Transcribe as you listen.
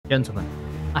Gentlemen,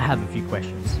 I have a few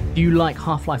questions. Do you like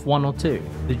Half-Life 1 or 2,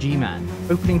 the G-Man,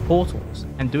 opening portals,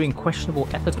 and doing questionable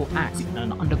ethical acts in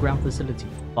an underground facility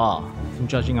far from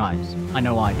judging eyes? I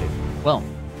know I do. Well,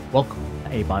 welcome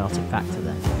to Abiotic Factor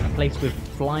then, a place with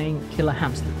flying killer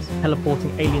hamsters,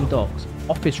 teleporting alien dogs,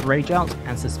 office rageouts,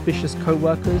 and suspicious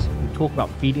co-workers who talk about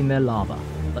feeding their larvae.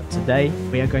 But today,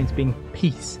 we are going to bring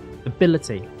peace,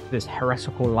 stability to this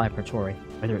heretical laboratory,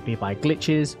 whether it be by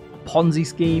glitches, a Ponzi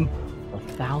scheme, or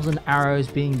 1,000 arrows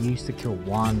being used to kill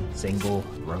one single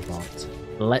robot.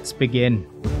 Let's begin.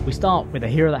 We start with a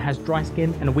hero that has dry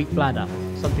skin and a weak bladder,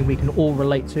 something we can all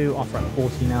relate to after a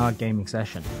 14-hour gaming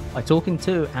session. By talking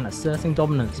to and asserting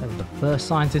dominance over the first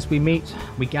scientist we meet,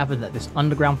 we gather that this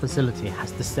underground facility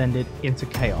has descended into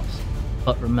chaos.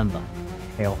 But remember,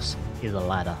 chaos is a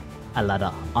ladder. A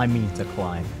ladder I mean to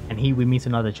climb, and here we meet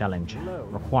another challenge,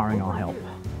 requiring our help.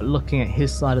 But looking at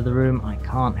his side of the room, I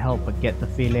can't help but get the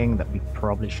feeling that we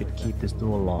probably should keep this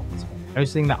door locked.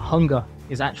 Noticing that hunger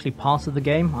is actually part of the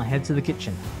game, I head to the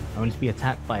kitchen, only to be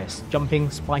attacked by a jumping,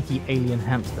 spiky alien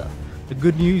hamster. The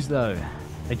good news though,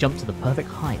 they jump to the perfect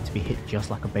height to be hit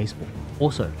just like a baseball,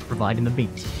 also providing the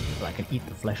meat so I can eat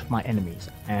the flesh of my enemies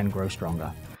and grow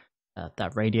stronger.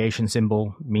 That radiation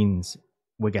symbol means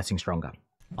we're getting stronger.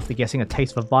 After getting a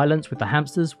taste for violence with the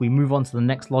hamsters, we move on to the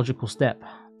next logical step,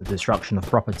 the destruction of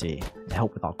property, to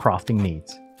help with our crafting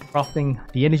needs. Crafting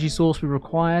the energy source we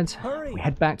required, we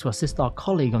head back to assist our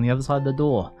colleague on the other side of the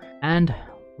door, and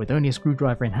with only a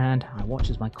screwdriver in hand, I watch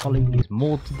as my colleague is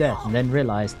mauled to death and then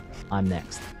realise I'm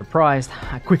next. Surprised,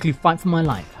 I quickly fight for my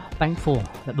life, thankful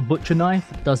that the butcher knife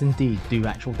does indeed do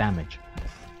actual damage.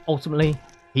 Ultimately,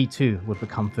 he too would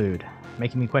become food,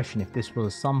 making me question if this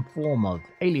was some form of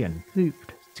alien food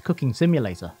cooking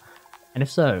simulator, and if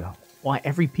so, why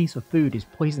every piece of food is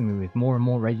poisoning me with more and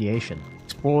more radiation.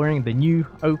 Exploring the new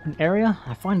open area,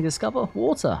 I finally discover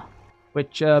water,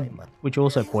 which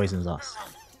also poisons us.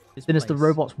 Sinister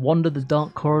robots wander the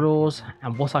dark corridors,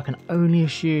 and what I can only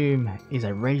assume is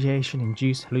a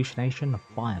radiation-induced hallucination of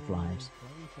fireflies.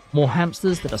 More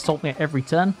hamsters that assault me at every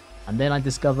turn, and then I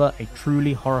discover a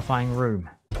truly horrifying room,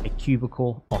 a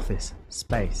cubicle office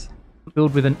space.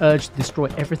 Filled with an urge to destroy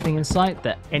everything in sight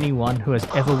that anyone who has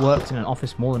ever worked in an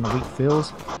office more than a week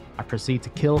feels, I proceed to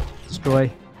kill,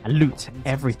 destroy, and loot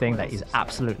everything that is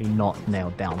absolutely not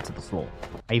nailed down to the floor.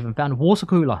 I even found a water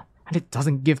cooler, and it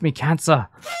doesn't give me cancer!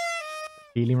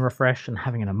 Feeling refreshed and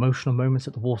having an emotional moment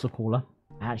at the water cooler,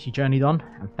 I actually journeyed on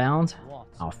and found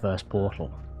our first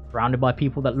portal. Surrounded by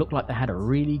people that looked like they had a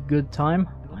really good time,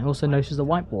 I also noticed a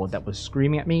whiteboard that was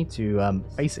screaming at me to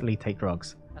basically take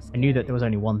drugs. I knew that there was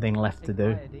only one thing left to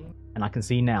do, and I can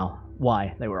see now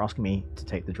why they were asking me to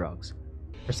take the drugs.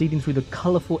 Proceeding through the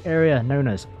colourful area known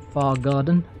as Far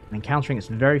Garden, and encountering its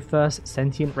very first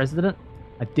sentient resident,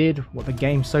 I did what the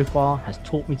game so far has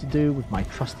taught me to do with my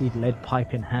trusty lead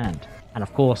pipe in hand. And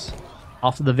of course,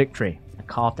 after the victory, I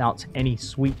carved out any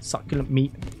sweet succulent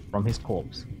meat from his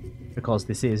corpse, because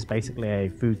this is basically a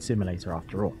food simulator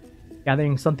after all.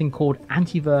 Gathering something called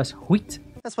Antiverse Wheat.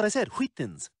 That's what I said,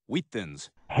 wheatins. Wheatins.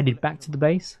 Headed back to the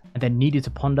base, and then needed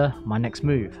to ponder my next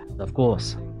move. So of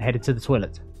course, I headed to the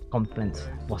toilet, confident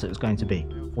what it was going to be.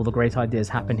 All the great ideas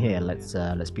happen here,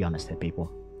 let's be honest here, people.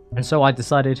 And so I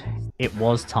decided it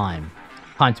was time.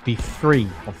 Time to be free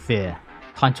of fear.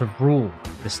 Time to rule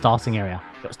the starting area.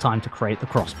 It was time to create the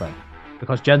crossbow.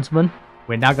 Because gentlemen,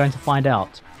 we're now going to find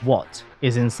out what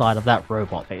is inside of that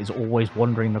robot that is always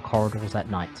wandering the corridors at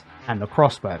night. And the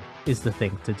crossbow is the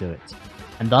thing to do it.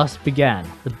 And thus began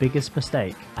the biggest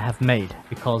mistake I have made,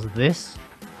 because this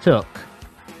took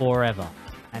forever.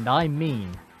 And I mean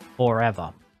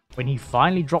forever. When he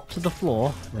finally dropped to the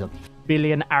floor with a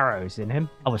billion arrows in him,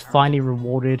 I was finally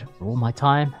rewarded for all my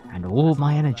time and all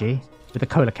my energy with a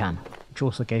cola can, which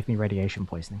also gave me radiation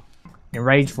poisoning.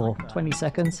 Enraged for 20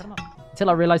 seconds, until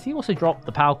I realized he also dropped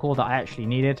the power core that I actually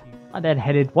needed. I then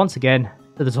headed once again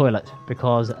to the toilet,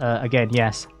 because again,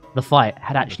 yes, the fight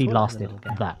had actually lasted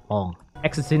that long.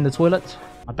 Exiting the toilet,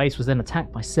 my base was then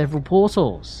attacked by several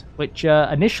portals, which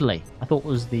initially I thought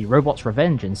was the robot's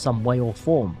revenge in some way or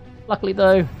form. Luckily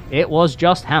though, it was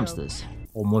just hamsters,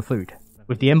 or more food.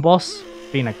 With the end boss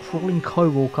being a crawling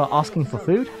co-walker asking for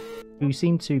food, who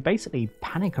seemed to basically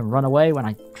panic and run away when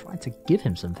I tried to give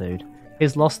him some food.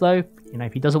 His loss though,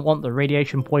 if he doesn't want the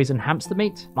radiation poison hamster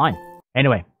meat, mine.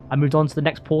 Anyway, I moved on to the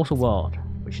next portal world,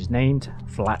 which is named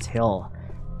Flat Hill.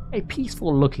 A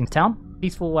peaceful looking town.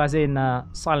 Peaceful as in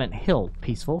Silent Hill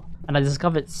peaceful, and I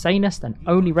discovered sanest and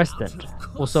only resident,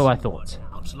 or so I thought.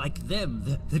 out like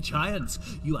them, the giants.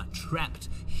 You are trapped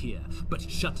here, but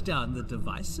shut down the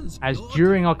devices. As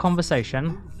during our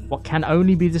conversation, what can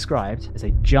only be described as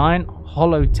a giant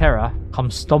hollow terror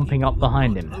comes stomping up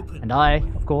behind him, and I,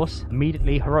 of course,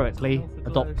 immediately heroically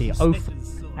adopt the oath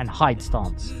and hide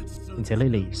stance until he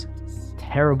leaves.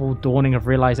 Terrible dawning of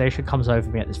realization comes over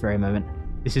me at this very moment.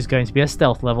 This is going to be a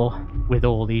stealth level with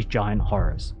all these giant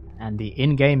horrors, and the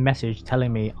in-game message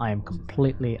telling me I am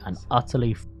completely and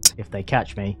utterly f***ed if they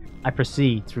catch me. I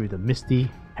proceed through the misty,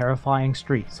 terrifying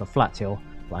streets of Flat Hill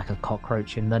like a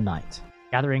cockroach in the night,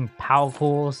 gathering power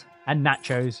cores and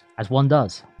nachos as one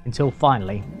does, until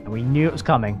finally, and we knew it was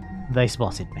coming, they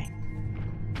spotted me.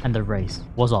 And the race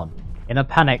was on. In a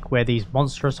panic where these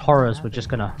monstrous horrors were just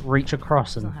gonna reach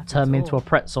across and turn me into a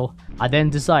pretzel, I then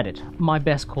decided my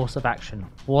best course of action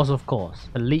was, of course,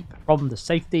 to leap from the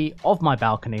safety of my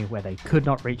balcony where they could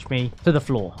not reach me to the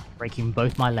floor, breaking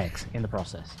both my legs in the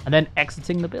process, and then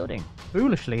exiting the building,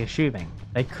 foolishly assuming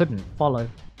they couldn't follow.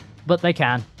 But they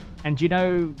can. And do you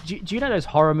know those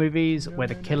horror movies where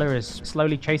the killer is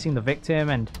slowly chasing the victim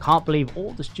and can't believe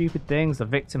all the stupid things the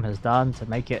victim has done to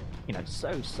make it,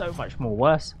 so much more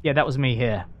worse? Yeah, that was me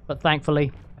here. But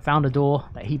thankfully, I found a door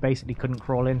that he basically couldn't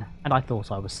crawl in, and I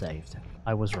thought I was saved.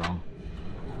 I was wrong.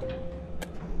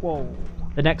 Whoa.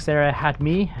 The next area had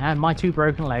me and my 2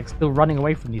 broken legs still running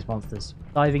away from these monsters,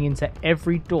 diving into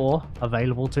every door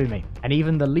available to me, and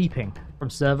even the leaping from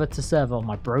server to server on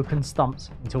my broken stumps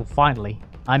until finally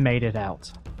I made it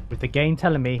out, with the game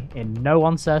telling me in no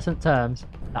uncertain terms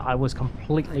that I was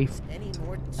completely f***ed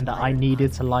and that I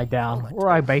needed to lie down,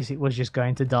 or I basically was just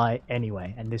going to die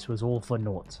anyway, and this was all for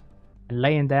naught. And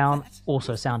laying down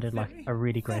also sounded like a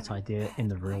really great idea in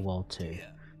the real world too.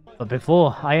 But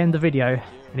before I end the video,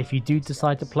 and if you do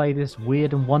decide to play this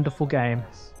weird and wonderful game,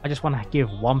 I just want to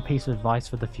give one piece of advice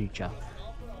for the future.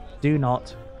 Do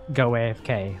not go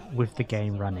AFK with the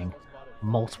game running.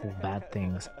 Multiple bad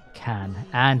things can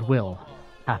and will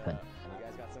happen.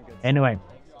 Anyway,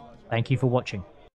 thank you for watching.